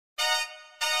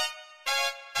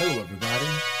Hello, everybody.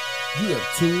 You have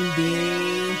tuned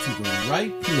in to the right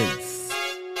place.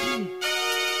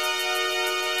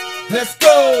 Let's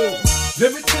go!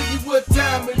 Let me tell you what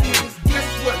time it is. Guess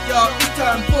what, y'all? It's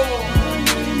time for.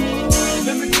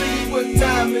 Let me tell you what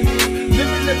time it is. Let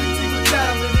me tell you what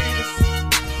time it is.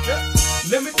 Yeah.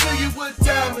 Let me tell you what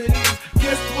time it is.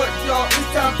 Guess what, y'all? It's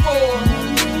time for.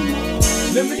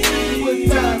 Let me tell you what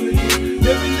time it is.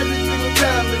 Let me tell you what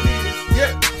time it is.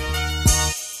 Yeah.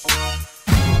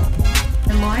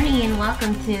 Good morning and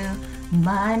welcome to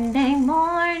Monday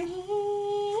morning.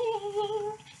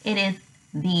 It is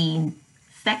the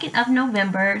 2nd of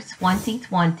November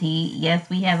 2020. Yes,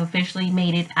 we have officially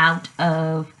made it out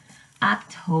of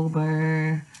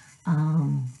October.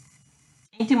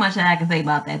 Ain't too much that I can say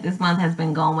about that. This month has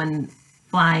been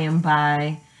flying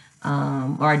by,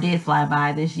 or did fly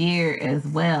by this year as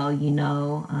well, you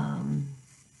know.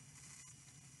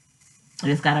 I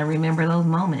just got to remember those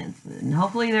moments, and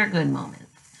hopefully they're good moments.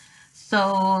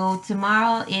 So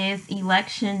tomorrow is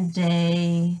election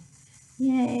day.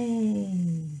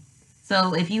 Yay.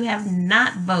 So if you have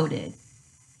not voted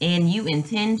and you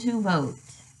intend to vote,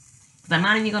 because I'm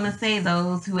not even going to say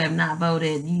those who have not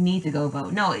voted, you need to go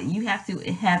vote. No, you have to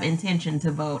have intention to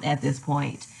vote at this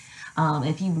point.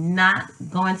 If you're not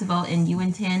going to vote and you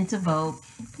intend to vote,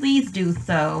 please do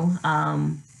so.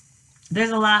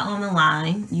 There's a lot on the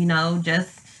line, you know,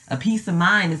 just a peace of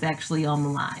mind is actually on the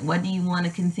line. What do you want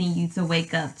to continue to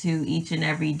wake up to each and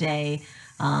every day?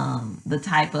 The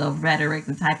type of rhetoric,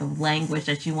 the type of language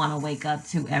that you want to wake up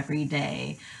to every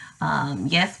day.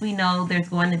 Yes, we know there's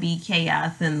going to be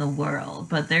chaos in the world,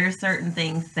 but there are certain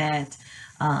things that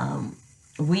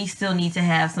we still need to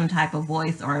have some type of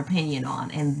voice or opinion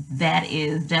on, and that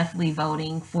is definitely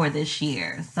voting for this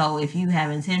year. So if you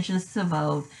have intentions to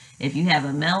vote, if you have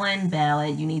a mail-in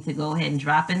ballot, you need to go ahead and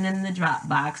drop it in the drop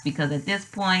box, because at this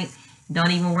point,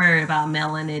 don't even worry about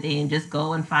mailing it in. Just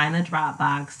go and find a drop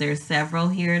box. There's several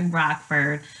here in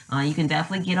Rockford. You can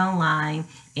definitely get online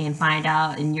and find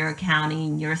out in your county,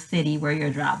 in your city, where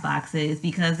your drop box is,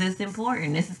 because it's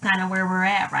important. This is kind of where we're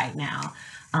at right now.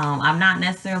 I've not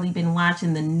necessarily been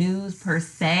watching the news per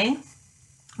se,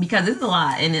 because it's a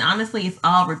lot, and honestly it's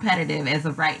all repetitive as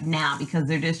of right now, because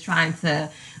they're just trying to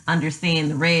understand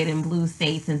the red and blue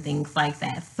states and things like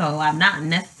that. So I've not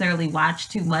necessarily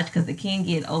watched too much because it can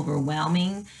get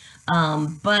overwhelming,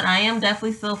 but I am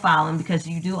definitely still following, because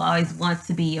you do always want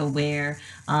to be aware.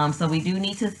 So we do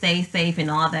need to stay safe in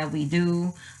all that we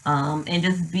do, and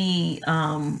just be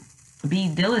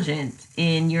diligent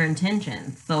in your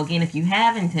intentions. So again, if you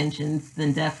have intentions,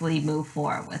 then definitely move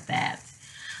forward with that.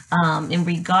 In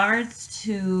regards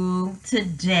to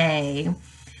today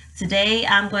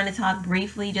I'm going to talk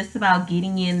briefly just about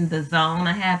getting in the zone.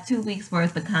 I have 2 weeks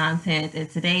worth of content, and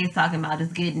today is talking about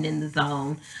just getting in the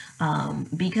zone,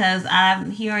 because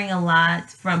I'm hearing a lot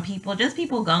from people, just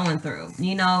people going through,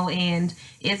 you know, and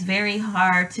it's very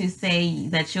hard to say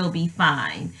that you'll be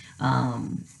fine,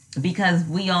 because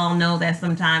we all know that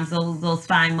sometimes those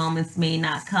fine moments may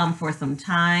not come for some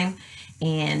time,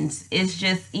 and it's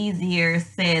just easier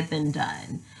said than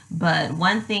done. But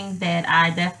one thing that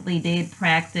I definitely did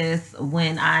practice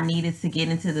when I needed to get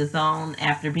into the zone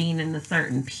after being in a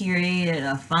certain period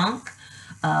of funk,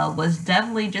 was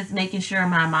definitely just making sure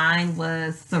my mind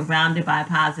was surrounded by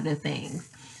positive things.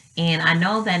 And I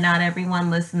know that not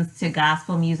everyone listens to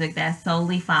gospel music. That's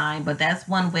totally fine. But that's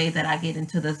one way that I get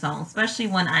into the zone, especially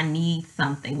when I need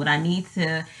something, when I need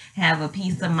to have a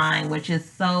peace of mind, which is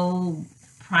so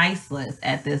priceless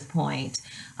at this point.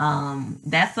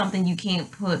 That's something you can't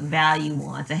put value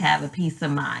on, to have a peace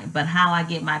of mind. But how I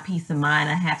get my peace of mind,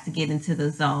 I have to get into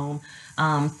the zone.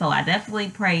 So I definitely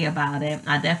pray about it.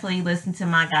 I definitely listen to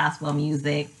my gospel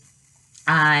music.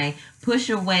 I push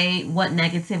away what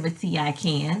negativity I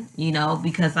can, you know,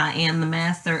 because I am the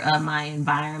master of my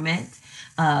environment.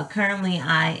 Currently,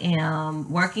 I am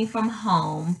working from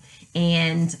home,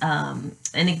 and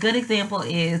a good example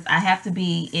is I have to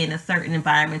be in a certain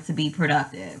environment to be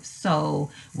productive.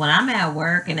 So when I'm at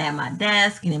work and at my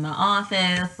desk and in my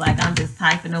office, like I'm just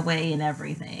typing away and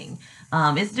everything.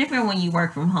 It's different when you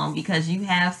work from home, because you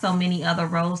have so many other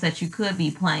roles that you could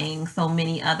be playing, so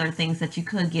many other things that you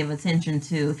could give attention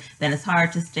to, that it's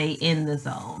hard to stay in the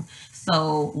zone.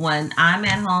 So when I'm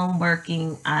at home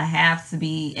working, I have to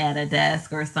be at a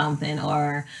desk or something,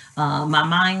 or my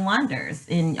mind wanders.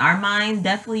 And our mind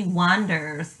definitely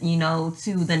wanders, you know,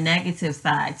 to the negative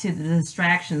side, to the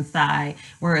distraction side,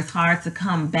 where it's hard to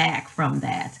come back from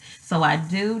that. So I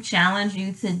do challenge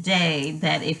you today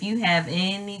that if you have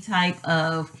any type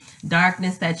of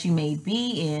darkness that you may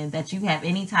be in, that you have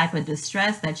any type of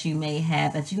distress that you may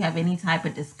have, that you have any type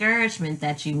of discouragement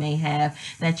that you may have,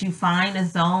 that you find a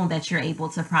zone that you're able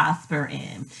to prosper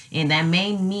in. And that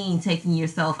may mean taking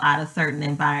yourself out of certain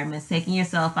environments, taking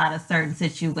yourself out of certain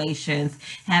situations,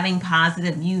 having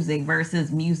positive music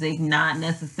versus music not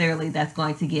necessarily that's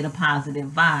going to get a positive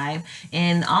vibe.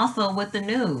 And also with the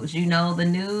news, the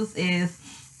news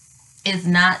is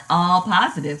not all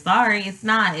positive. Sorry, it's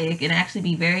not. It can actually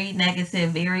be very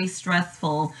negative, very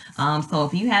stressful. So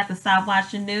if you have to stop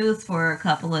watching news for a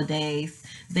couple of days,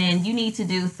 then you need to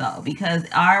do so, because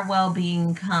our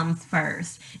well-being comes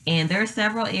first. And there are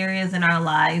several areas in our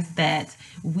lives that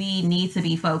we need to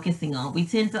be focusing on. We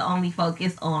tend to only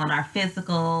focus on our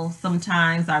physical,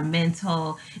 sometimes our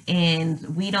mental, and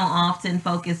we don't often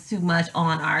focus too much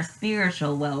on our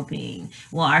spiritual well-being.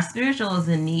 Well, our spiritual is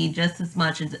in need just as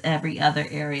much as every other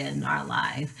area in our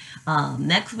life.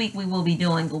 Next week we will be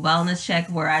doing a wellness check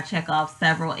where I check off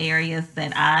several areas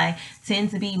that I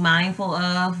tend to be mindful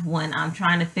of when I'm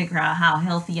trying to figure out how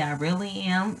healthy I really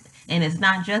am. And it's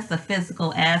not just a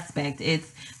physical aspect,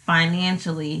 it's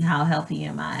financially, how healthy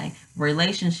am I,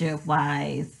 relationship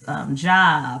wise,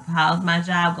 job, how's my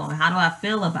job going, how do I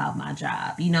feel about my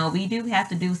job. We do have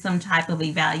to do some type of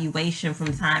evaluation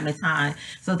from time to time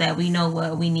so that we know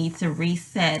what we need to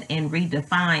reset and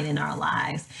redefine in our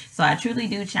lives. So I truly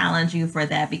do challenge you for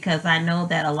that, because I know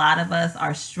that a lot of us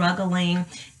are struggling,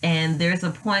 and there's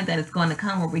a point that it's going to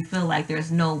come where we feel like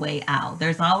there's no way out.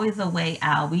 There's always a way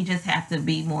out. We just have to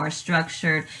be more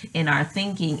structured in our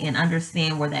thinking and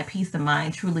understand where that peace of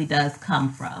mind truly does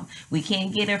come from. We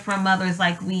can't get it from others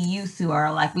like we used to,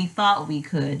 or like we thought we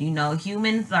could.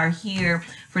 Humans are here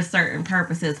for certain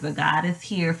purposes, but God is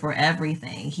here for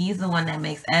everything. He's the one that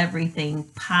makes everything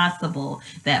possible.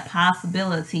 That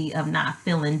possibility of not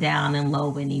feeling down and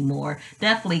low anymore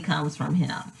definitely comes from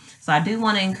Him. So I do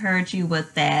want to encourage you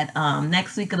with that.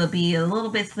 Next week it'll be a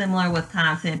little bit similar with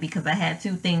content, because I had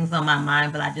two things on my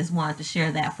mind, but I just wanted to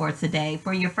share that for today.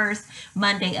 For your first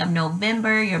Monday of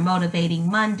November, your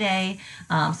motivating Monday.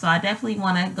 So I definitely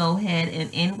want to go ahead and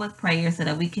end with prayer so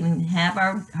that we can have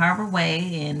our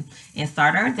way and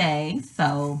start our day.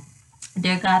 So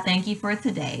dear God, thank you for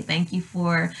today. Thank you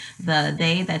for the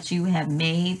day that you have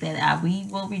made, that we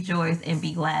will rejoice and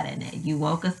be glad in it. You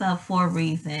woke us up for a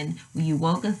reason. You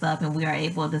woke us up and we are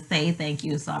able to say thank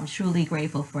you. So I'm truly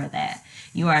grateful for that.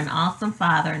 You are an awesome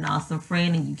Father, an awesome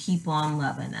friend, and you keep on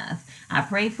loving us. I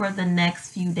pray for the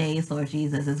next few days, Lord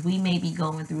Jesus, as we may be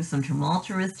going through some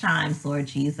tumultuous times, Lord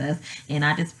Jesus. And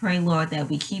I just pray, Lord, that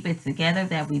we keep it together,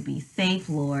 that we be safe,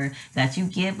 Lord, that you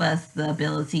give us the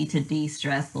ability to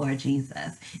de-stress, Lord Jesus.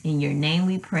 In your name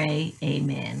we pray,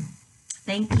 amen.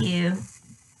 Thank you.